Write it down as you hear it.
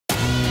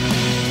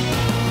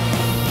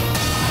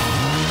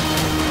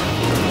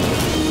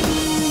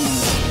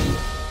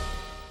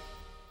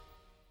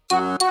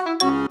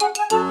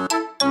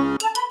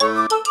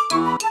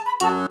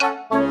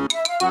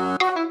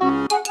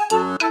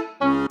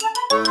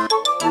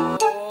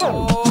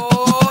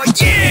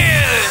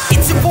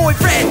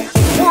Fred.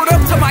 Word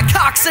up to my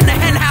cocks in the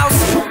hen house.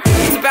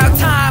 It's about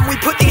time we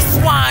put these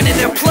swine in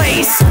their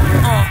place.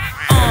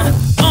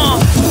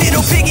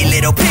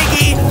 Little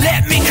piggy,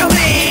 let me come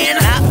in.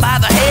 Not by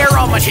the hair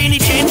on my chinny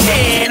chin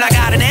chin. I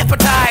got an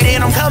appetite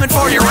and I'm coming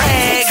for your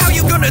eggs. How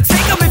you gonna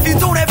take them if you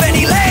don't have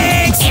any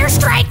legs?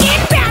 Airstrike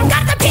inbound,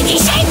 got the piggy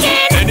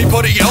shaking.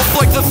 Anybody else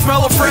like the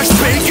smell of fresh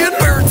bacon?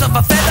 Birds of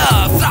a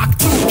feather flock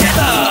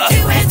together.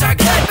 2 heads are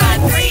good,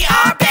 but 3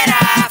 are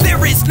better.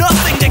 There is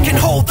nothing that can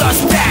hold us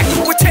back.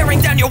 We're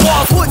tearing down your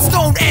walls, wood,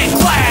 stone, and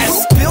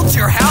glass. Built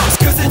your house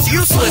cause it's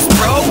useless,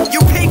 bro. You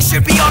pigs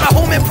should be on a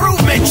home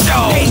improvement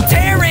show. Hey,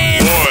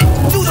 Terrence,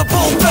 do the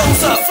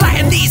bulldozer.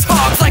 Flatten these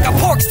hogs like a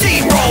pork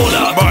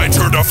steamroller. My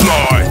turn to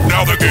fly,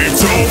 now the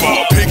game's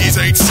over. Piggies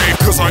ain't safe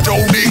cause I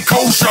don't need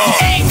kosher.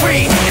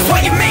 Angry is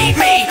what you made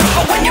me,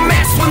 but when you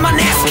mess with my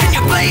nest, can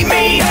you blame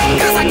me?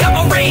 Cause I got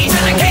my rage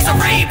in a case of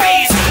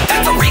rabies.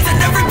 That's the reason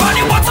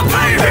everybody wants to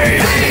play me.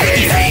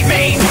 Piggies hate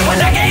me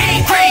when I get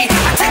angry.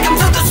 I take them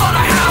to the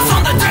slaughterhouse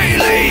on the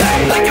daily.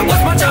 Like it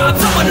was my job,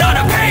 someone ought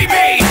to pay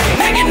me.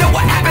 And you know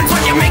what happens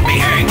when you make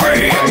me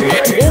angry.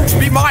 It won't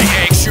be my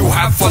eggs you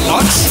have for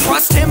lunch.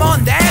 Trust him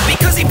on that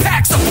because he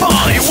packs a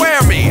punch.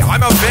 Beware me,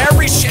 I'm a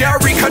very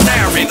scary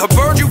canary. The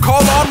bird you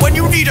call on when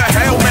you need a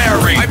Hail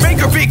Mary. I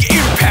make a big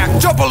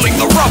impact, doubling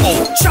the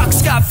rubble.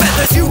 Chuck's got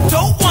feathers you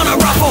don't wanna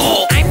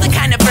ruffle. I'm the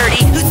kind of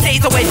birdie who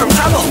stays away from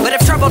trouble. But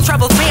if trouble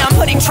troubles me, I'm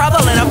putting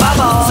trouble in a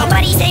bubble.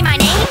 Somebody say my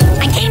name,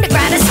 I came to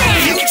grab a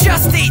snack. You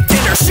just ate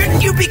dinner,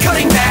 shouldn't you be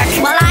cutting back?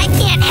 Well, I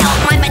can't help,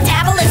 my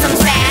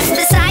metabolism's fast.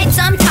 Besides,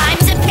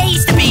 sometimes it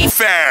pays to be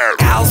Fair.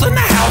 Owls in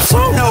the house,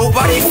 so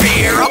nobody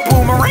fear. I'll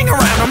boomerang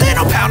around them, then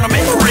I'll pound them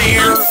in the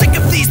rear. I'm sick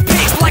of these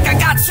pigs like I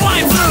got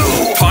swine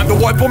flu. Time to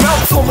wipe them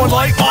out, someone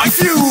light my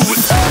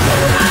fuse.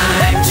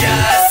 I'm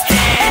just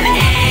an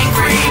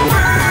angry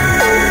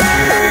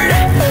bird.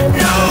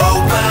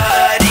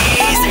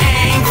 Nobody's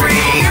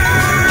angrier.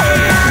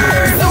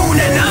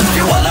 Soon enough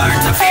you will learn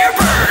to fear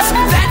birds.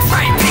 That's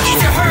right,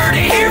 piggies, you heard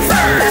it here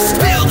first.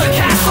 Build a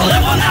castle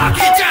and we'll knock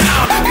it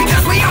down,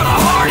 because we are the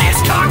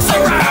hardest cocks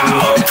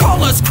around.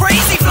 Call us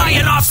crazy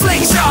flying off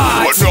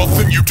slingshots, But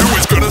nothing you do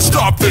is gonna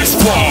stop this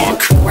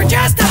flock. we're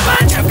just a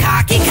bunch of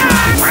cocky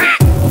cocks.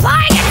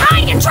 flying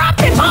high and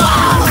dropping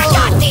bombs. I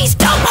got these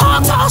dumb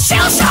hogs all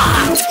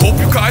shell-shocked. Hope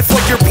you guys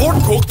like your pork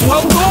cooked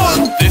well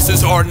done. This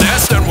is our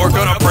nest and we're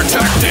gonna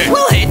protect it.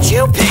 We'll hit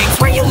you pigs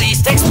where you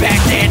least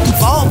expect it.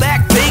 Fall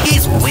back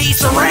piggies, we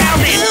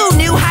surround it. Ooh,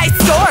 new high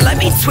score,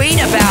 let me tweet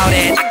about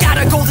it. I got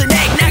a golden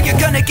egg, now you're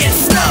gonna get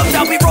snubbed.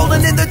 I'll be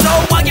rolling in the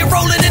dough while you're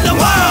rolling in the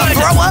mud.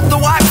 Throw up the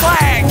white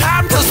flag,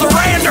 time to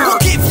surrender. We'll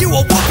give you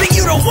a whooping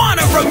you don't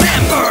wanna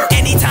remember.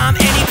 Anytime,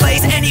 any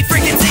place, any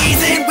freaking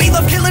season. We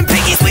love killing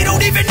piggies, we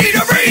don't even need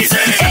a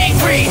reason.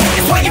 Angry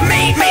is what you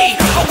made me,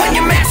 but when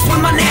you mess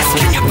with my nest,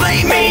 can you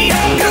blame me?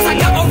 Cause I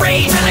got my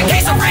rage in a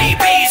case of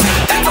rabies.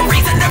 That's the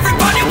reason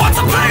everybody wants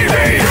to play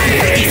me.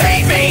 Piggies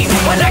hate me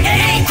when I get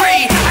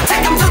angry. I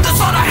take them to the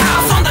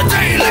slaughterhouse on the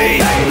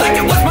daily. Like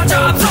it was my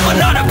job,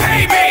 someone ought to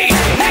pay me.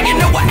 Now you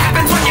know what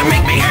happens when you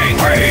make me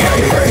angry.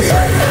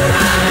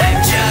 I'm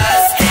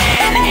just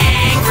an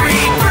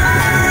angry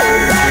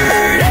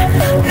bird.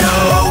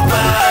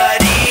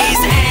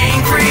 Nobody's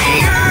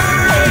angrier.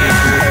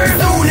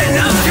 Soon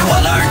enough you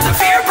will learn to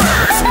fear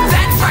birds.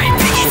 That's right,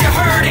 piggies, you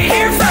heard it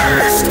here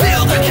first.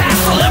 Build a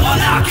castle and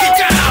we'll knock it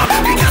down,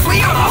 because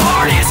we are the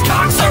hardest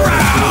cocks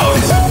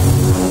around.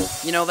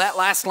 You know, that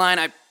last line,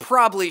 I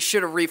probably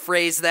should have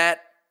rephrased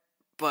that,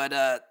 but,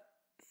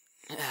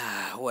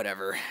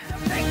 whatever.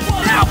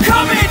 Now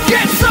come and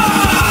get some!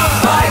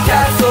 My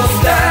castle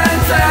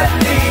stands at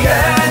the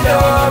end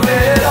of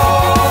it.